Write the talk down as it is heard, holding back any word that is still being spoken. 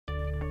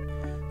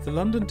The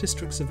London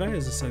District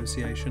Surveyors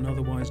Association,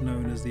 otherwise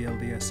known as the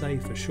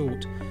LDSA for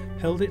short,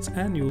 held its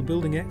annual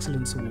Building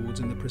Excellence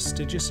Awards in the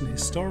prestigious and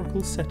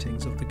historical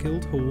settings of the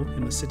Guildhall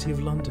in the City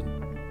of London.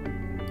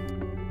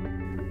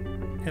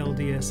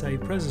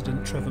 LDSA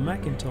President Trevor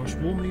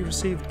McIntosh warmly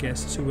received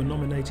guests who were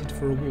nominated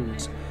for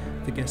awards.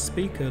 The guest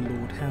speaker,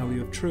 Lord Howie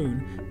of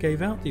Troon,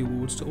 gave out the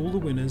awards to all the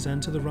winners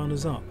and to the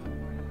runners-up.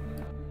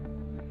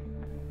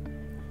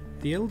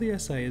 The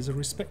LDSA is a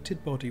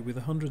respected body with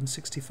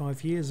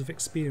 165 years of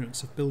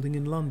experience of building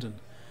in London.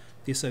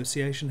 The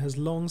association has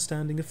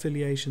long-standing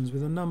affiliations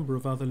with a number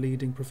of other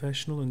leading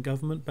professional and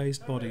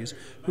government-based bodies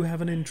who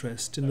have an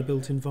interest in the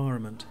built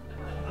environment.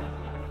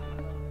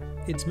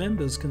 Its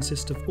members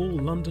consist of all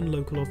London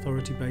local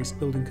authority-based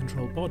building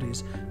control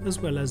bodies, as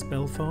well as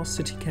Belfast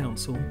City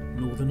Council,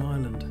 Northern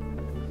Ireland.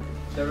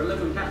 There are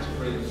 11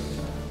 categories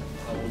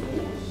of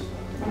awards.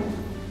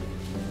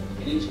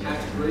 In each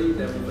category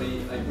there will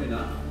be a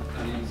winner,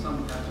 and in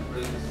some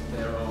categories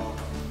there are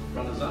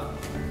runners-up.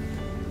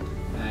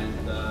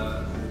 And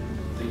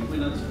the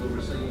winners will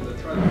receive a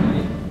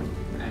trophy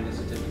and a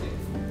certificate.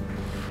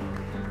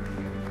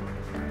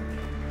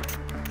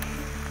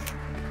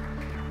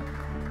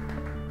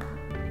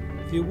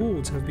 The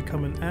awards have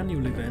become an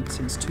annual event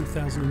since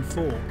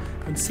 2004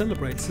 and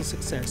celebrates the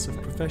success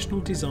of professional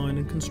design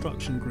and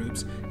construction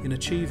groups in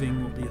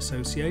achieving what the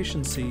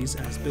association sees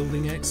as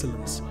building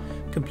excellence.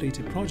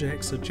 Completed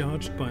projects are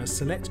judged by a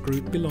select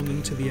group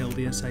belonging to the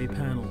LDSA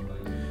panel.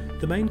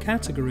 The main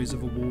categories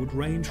of award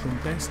range from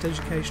Best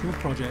Educational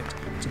Project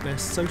to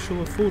Best Social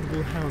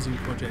Affordable Housing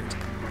Project,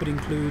 but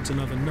includes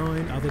another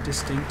 9 other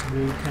distinct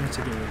award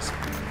categories.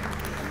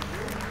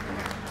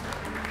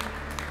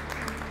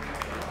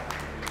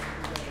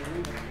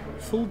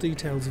 Full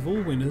details of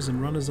all winners and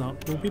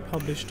runners-up will be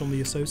published on the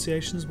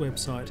association's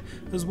website,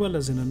 as well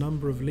as in a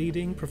number of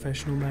leading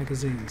professional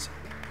magazines.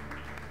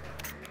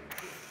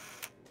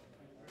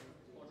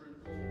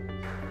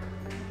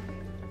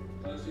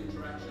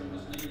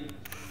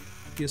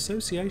 The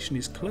association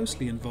is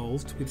closely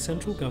involved with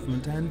central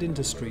government and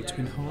industry to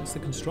enhance the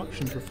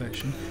construction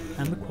profession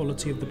and the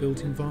quality of the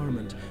built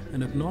environment,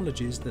 and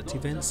acknowledges that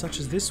events such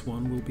as this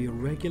one will be a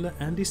regular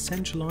and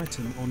essential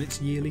item on its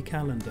yearly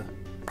calendar.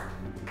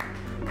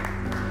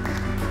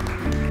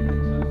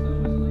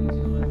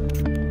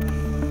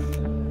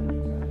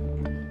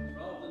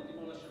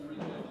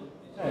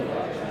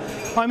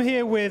 I'm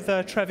here with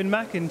Trevor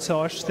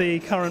McIntosh, the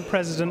current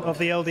president of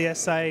the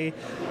LDSA,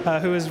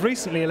 who was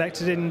recently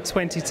elected in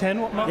 2010.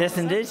 What month? Yes,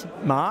 indeed,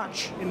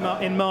 March.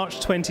 In March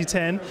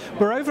 2010.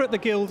 We're over at the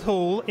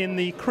Guildhall in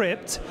the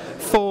crypt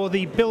for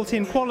the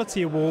Built-in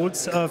Quality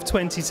Awards of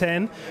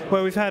 2010,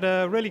 where we've had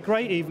a really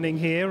great evening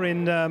here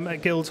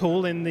at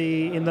Guildhall in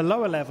the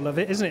lower level of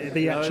it, isn't it?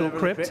 The actual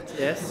crypt.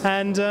 Yes.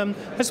 And I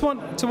just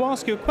want to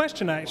ask you a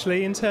question,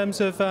 actually, in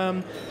terms of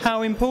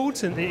how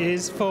important it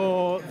is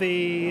for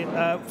the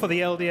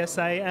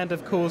LDSA and,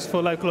 of course,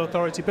 for local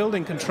authority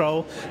building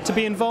control to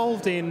be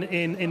involved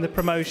in the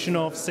promotion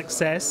of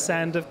success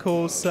and, of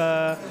course,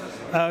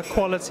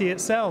 quality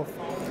itself.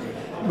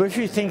 Well, if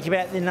you think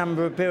about the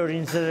number of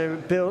buildings that are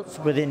built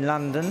within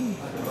London,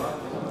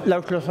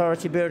 local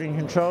authority building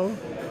control,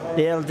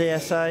 the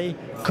LDSA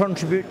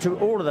contribute to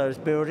all of those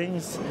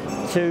buildings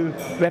to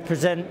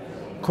represent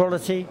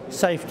quality,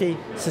 safety,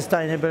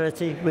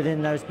 sustainability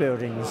within those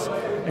buildings.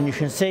 And you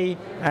can see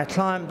our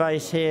client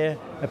base here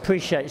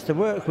appreciates the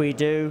work we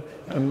do,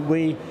 and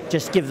we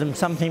just give them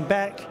something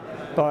back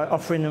by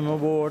offering them an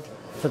award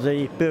for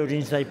the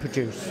buildings they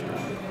produce.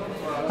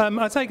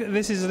 I take it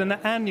this is an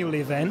annual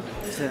event,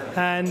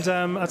 and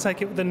I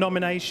take it the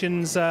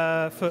nominations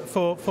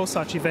for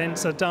such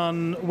events are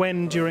done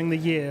when during the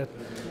year?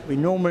 We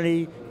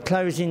normally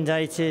closing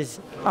date is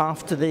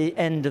after the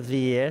end of the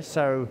year,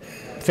 so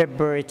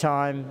February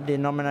time the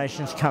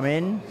nominations come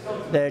in.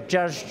 They're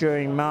judged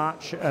during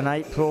March and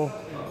April,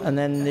 and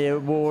then the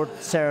award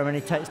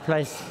ceremony takes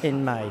place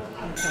in May.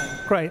 Okay.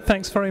 Great,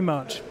 thanks very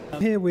much.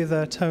 I'm here with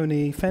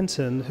Tony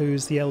Fenton,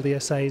 who's the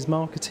LDSA's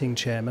marketing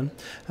chairman.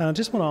 I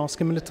just want to ask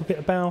him a little bit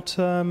about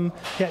the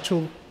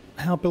actual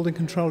how building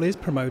control is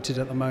promoted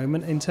at the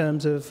moment in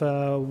terms of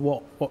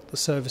what the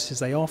services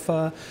they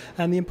offer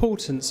and the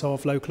importance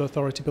of local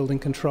authority building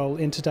control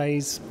in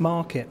today's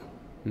market.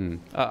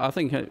 I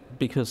think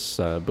because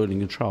building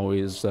control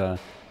is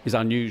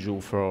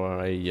unusual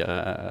for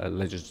a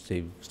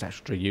legislative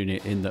statutory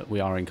unit in that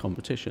we are in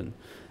competition,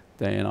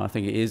 then I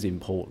think it is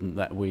important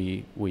that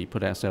we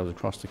put ourselves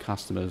across to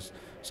customers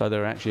so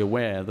they're actually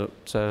aware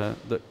that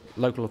that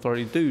local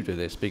authorities do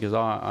this, because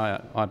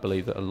I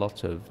believe that a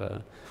lot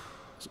of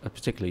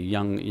particularly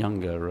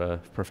younger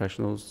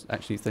professionals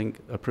actually think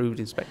approved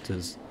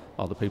inspectors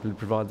are the people who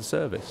provide the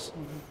service.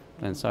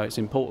 And so it's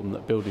important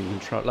that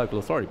local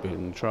authority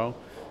building control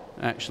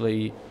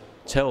actually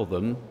tell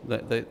them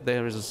that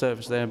there is a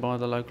service there by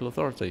the local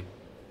authority.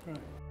 Right.